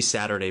 especially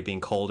Saturday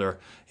being colder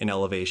in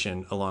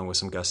elevation, along with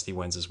some gusty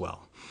winds as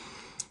well.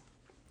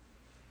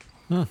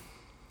 And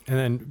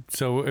then,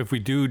 so if we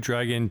do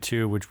drag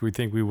into, which we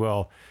think we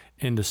will,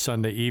 into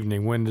Sunday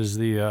evening, when do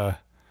the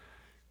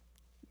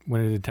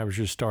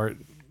temperatures start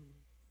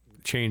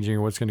changing,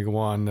 or what's going to go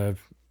on the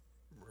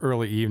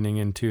early evening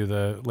into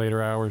the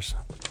later hours?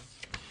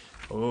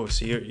 Oh,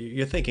 so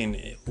you're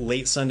thinking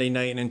late Sunday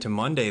night and into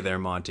Monday there,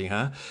 Monty,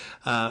 huh?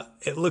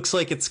 It looks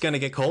like it's going to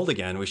get cold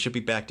again. We should be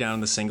back down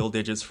in the single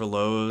digits for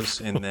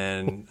lows, and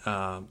then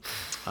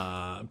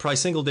probably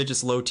single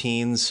digits, low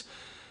teens,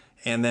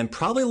 and then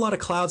probably a lot of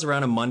clouds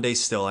around on Monday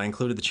still. I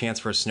included the chance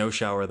for a snow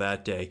shower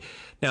that day.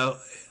 Now,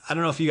 I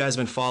don't know if you guys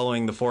have been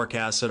following the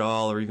forecast at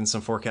all, or even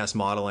some forecast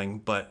modeling,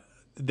 but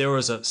there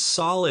was a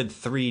solid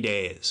 3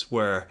 days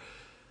where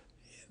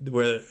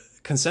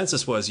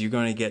consensus was you're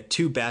going to get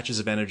two batches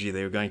of energy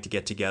they were going to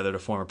get together to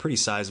form a pretty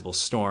sizable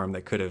storm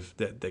that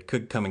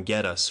could come and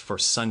get us for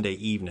Sunday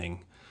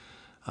evening,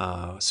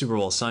 Super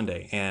Bowl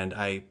Sunday. And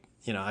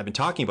I've been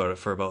talking about it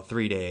for about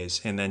 3 days,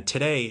 and then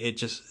today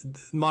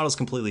the model's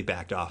completely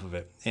backed off of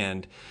it,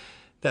 and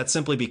that's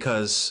simply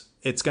because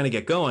it's going to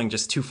get going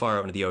just too far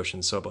out into the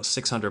ocean, so about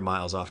 600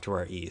 miles off to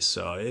our east.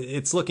 So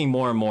it's looking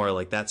more and more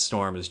like that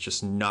storm is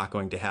just not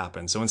going to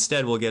happen. So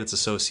instead, we'll get its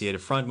associated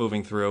front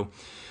moving through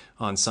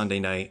on Sunday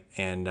night,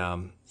 and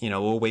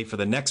we'll wait for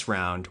the next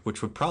round,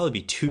 which would probably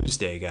be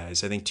Tuesday,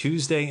 guys. I think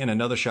Tuesday and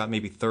another shot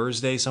maybe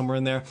Thursday, somewhere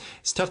in there.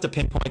 It's tough to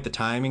pinpoint the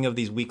timing of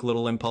these weak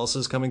little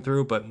impulses coming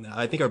through, but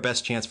I think our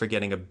best chance for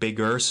getting a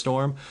bigger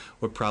storm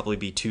would probably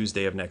be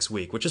Tuesday of next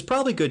week, which is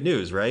probably good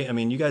news, right? I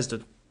mean, you guys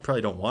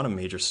probably don't want a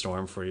major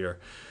storm for your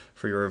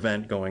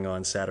event going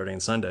on Saturday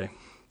and Sunday.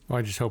 Well,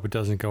 I just hope it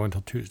doesn't go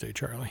until Tuesday,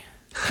 Charlie.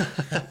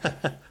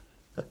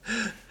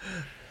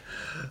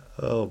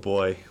 Oh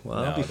boy.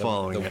 Well, I'll be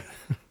following it.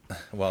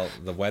 Well,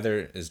 the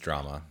weather is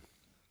drama,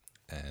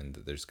 and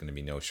there's going to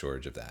be no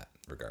shortage of that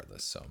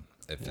regardless. So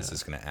if this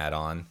is going to add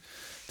on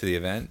to the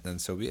event, then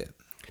so be it.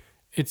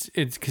 It's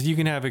because you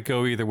can have it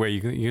go either way.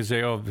 You can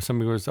say, oh,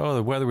 somebody goes, oh,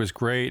 the weather was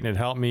great and it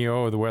helped me.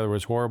 Oh, the weather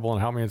was horrible and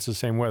it helped me. It's the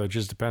same weather. It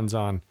just depends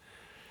on,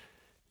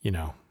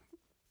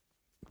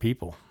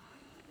 people.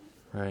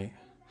 Right.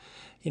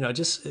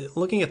 Just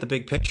looking at the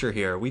big picture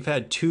here, we've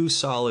had 2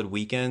 solid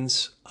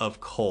weekends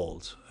of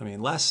cold. I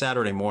mean, last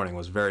Saturday morning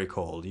was very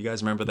cold. You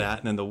guys remember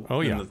that? And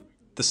then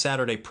the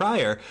Saturday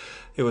prior,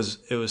 it was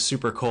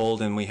super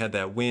cold, and we had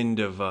that wind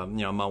of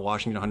Mount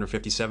Washington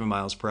 157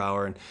 miles per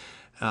hour, and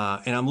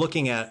I'm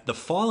looking at the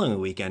following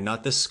weekend,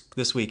 not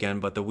this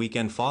weekend, but the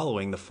weekend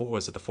following.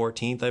 Was it the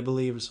 14th, I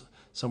believe,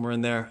 somewhere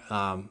in there?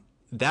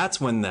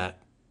 That's when that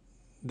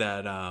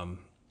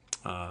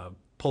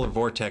polar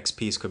vortex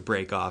piece could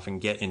break off and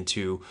get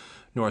into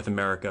North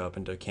America, up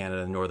into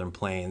Canada and Northern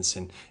Plains.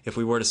 And if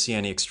we were to see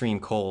any extreme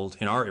cold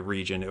in our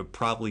region, it would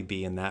probably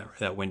be in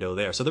that window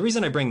there. So the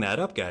reason I bring that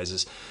up, guys,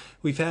 is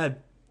we've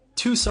had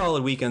 2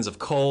 solid weekends of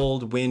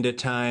cold, wind at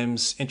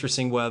times,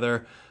 interesting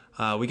weather.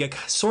 We get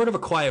sort of a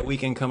quiet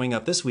weekend coming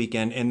up this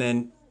weekend, and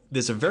then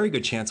there's a very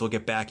good chance we'll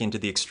get back into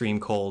the extreme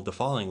cold the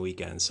following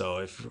weekend. So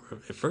if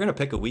we're going to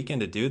pick a weekend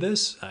to do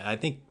this, I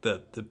think the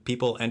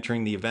people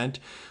entering the event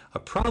are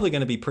probably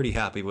going to be pretty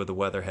happy with the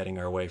weather heading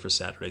our way for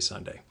Saturday,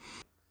 Sunday.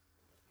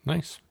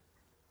 Nice.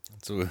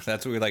 So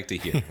that's what we like to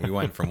hear. We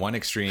went from one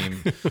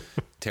extreme,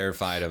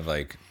 terrified of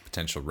like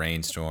potential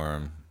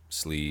rainstorm,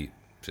 sleet,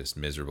 just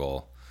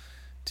miserable,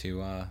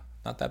 to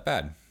not that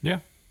bad. Yeah.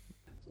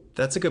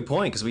 That's a good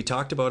point, because we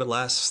talked about it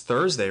last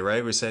Thursday,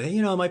 right? We said, hey,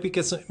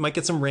 it might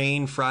get some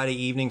rain Friday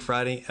evening,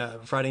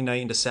 Friday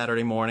night into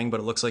Saturday morning, but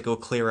it looks like it'll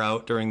clear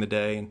out during the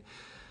day,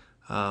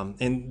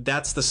 and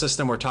that's the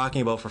system we're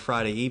talking about for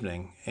Friday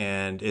evening,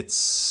 and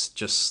it's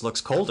just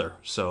looks colder.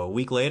 So a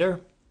week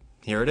later,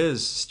 here it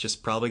is. It's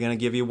just probably going to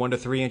give you 1 to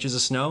 3 inches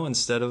of snow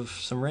instead of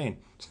some rain.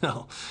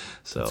 So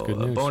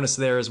a bonus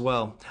there as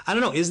well. I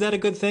don't know. Is that a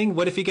good thing?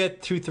 What if you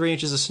get 2-3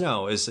 inches of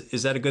snow? Is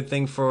that a good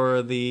thing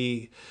for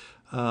the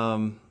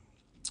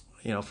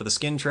for the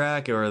skin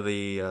track or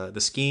the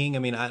skiing? I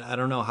mean, I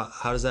don't know.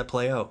 How does that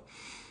play out?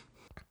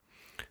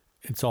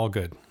 It's all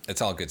good.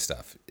 It's all good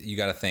stuff. You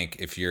got to think,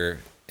 if you're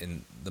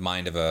in the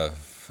mind of a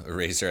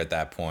racer at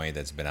that point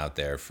that's been out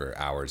there for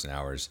hours and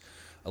hours,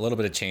 a little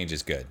bit of change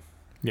is good.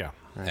 Yeah.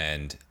 Right.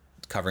 And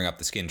covering up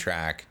the skin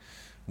track,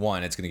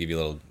 one, it's going to give you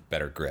a little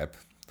better grip.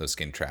 Those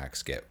skin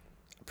tracks get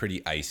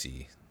pretty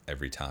icy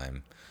every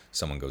time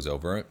someone goes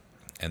over it.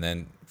 And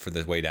then for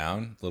the way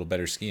down, a little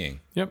better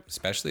skiing. Yep.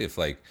 Especially if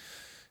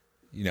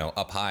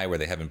up high where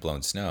they haven't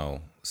blown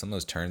snow, some of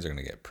those turns are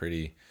going to get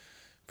pretty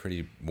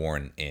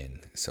worn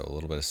in. So a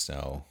little bit of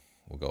snow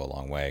will go a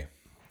long way.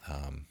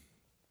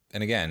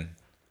 And again,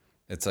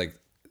 it's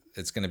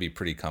going to be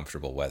pretty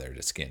comfortable weather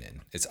to skin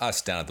in. It's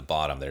us down at the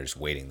bottom. They're just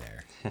waiting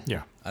there.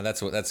 Yeah. That's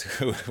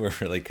who we're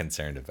really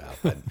concerned about.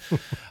 But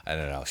I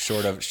don't know,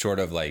 short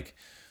of like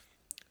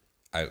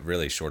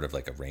really short of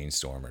like a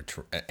rainstorm or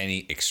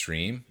any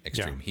extreme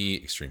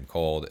heat, extreme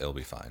cold, it'll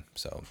be fine.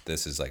 So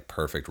this is like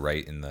perfect,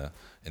 right in the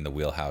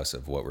wheelhouse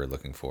of what we're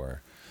looking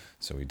for.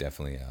 So we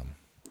definitely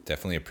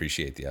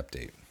appreciate the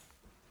update.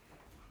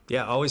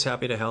 Yeah, always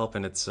happy to help,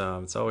 and it's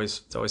always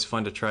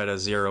fun to try to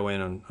zero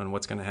in on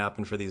what's going to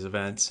happen for these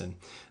events. And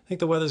I think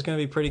the weather's going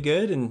to be pretty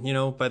good.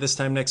 And by this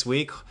time next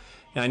week,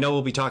 I know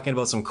we'll be talking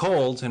about some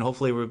cold, and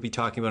hopefully we'll be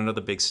talking about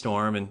another big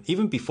storm. And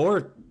even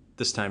before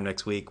this time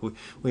next week,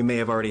 we may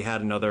have already had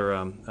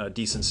another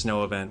decent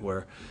snow event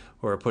where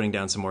we're putting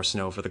down some more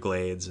snow for the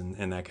glades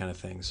and that kind of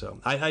thing. So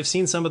I've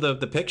seen some of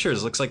the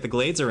pictures. Looks like the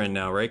glades are in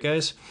now, right,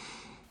 guys?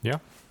 Yeah.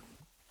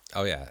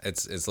 Oh yeah,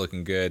 it's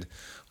looking good.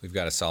 We've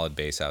got a solid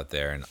base out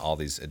there, and all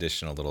these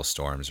additional little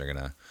storms are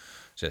gonna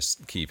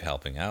just keep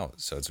helping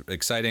out. So it's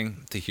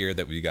exciting to hear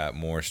that we got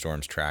more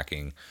storms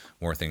tracking,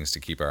 more things to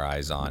keep our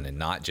eyes on, and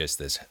not just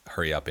this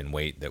hurry up and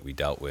wait that we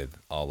dealt with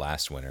all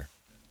last winter.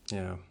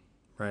 Yeah.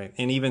 Right.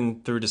 And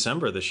even through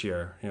December this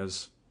year, there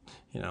was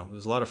a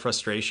lot of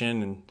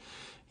frustration, and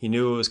you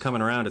knew it was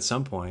coming around at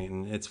some point,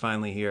 and it's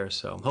finally here.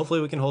 So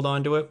hopefully we can hold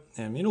on to it,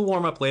 and it'll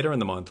warm up later in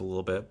the month a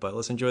little bit, but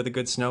let's enjoy the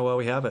good snow while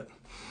we have it.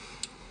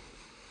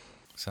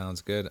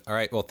 Sounds good. All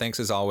right. Well, thanks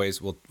as always.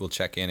 We'll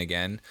check in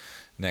again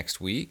next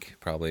week,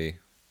 probably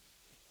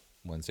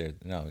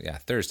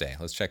Thursday.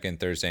 Let's check in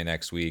Thursday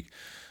next week.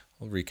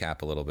 We'll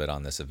recap a little bit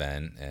on this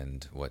event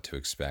and what to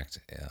expect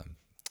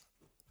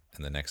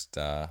in the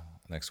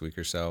next week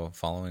or so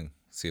following.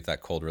 See if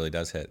that cold really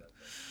does hit.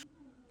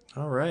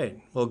 All right.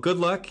 Well, good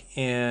luck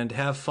and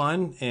have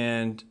fun,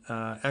 and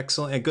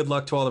excellent, and good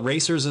luck to all the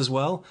racers as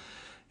well.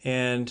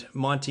 And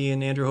Monty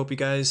and Andrew, hope you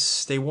guys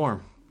stay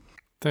warm.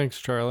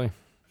 Thanks, Charlie.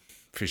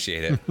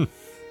 Appreciate it.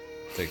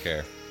 Take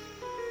care.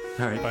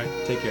 All right. Bye.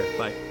 Take care.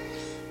 Bye.